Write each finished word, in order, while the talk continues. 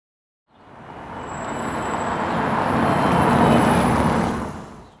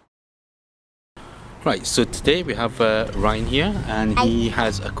Right, so today we have Ryan here, and he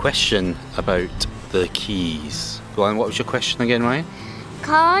has a question about the keys. Go on, what was your question again, Ryan?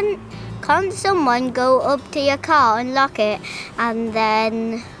 Can't someone go up to your car and lock it and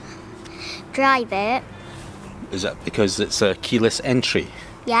then drive it? Is that because it's a keyless entry?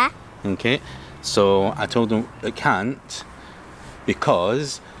 Yeah. Okay, so I told him it can't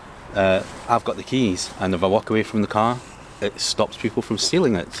because I've got the keys, and if I walk away from the car, it stops people from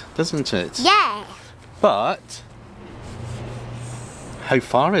stealing it, doesn't it? Yeah. But how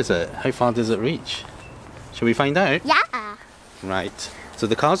far is it? How far does it reach? Shall we find out? Yeah. Right. So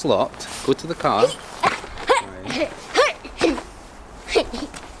the car's locked. Go to the car. Right.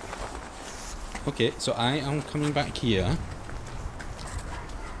 Okay, so I am coming back here.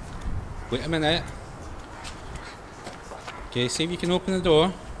 Wait a minute. Okay, see if you can open the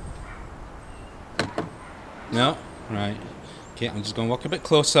door. No? Right. Okay, I'm just going to walk a bit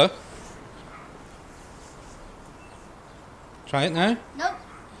closer. Try it now?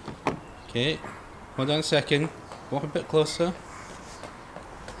 Nope. Okay, hold on a second. Walk a bit closer.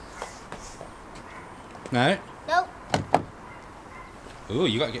 Now? Nope. Oh,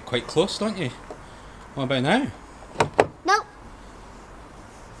 you got to get quite close, don't you? What about now? Nope.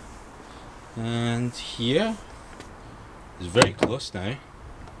 And here? It's very close now.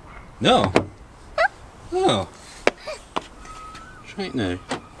 No! Oh! Try it now.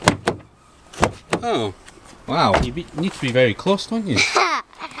 Oh! Wow, you need to be very close, don't you?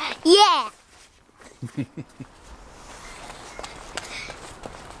 Yeah.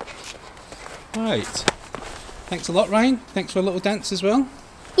 Right. Thanks a lot, Ryan. Thanks for a little dance as well.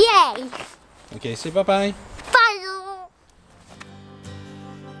 Yay. Okay, say bye-bye. Bye.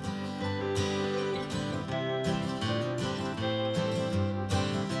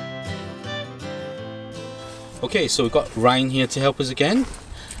 Okay, so we've got Ryan here to help us again,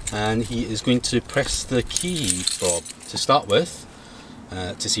 and he is going to press the key fob to start with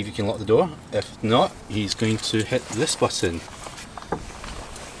to see if he can lock the door. If not, he's going to hit this button.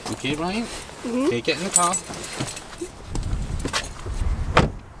 Okay, Ryan? Mm-hmm. Okay, get in the car.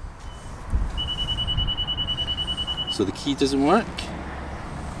 So the key doesn't work.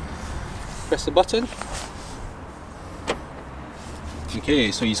 Press the button.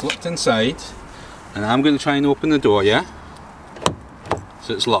 Okay, so he's locked inside, and I'm going to try and open the door, yeah?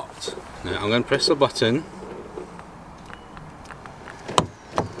 So it's locked. Now I'm going to press the button.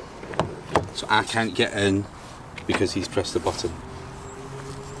 So I can't get in because he's pressed the button.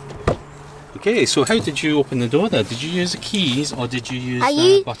 Okay, so how did you open the door there? Did you use the keys or did you use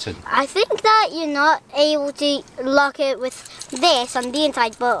the button? I think that you're not able to lock it with this on the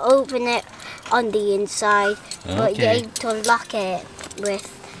inside, but open it on the inside. Okay. But you're able to lock it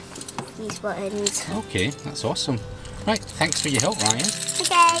with these buttons. Okay, that's awesome. Right, thanks for your help, Ryan.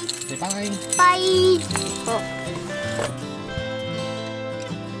 Okay. Say bye. Bye. Oh.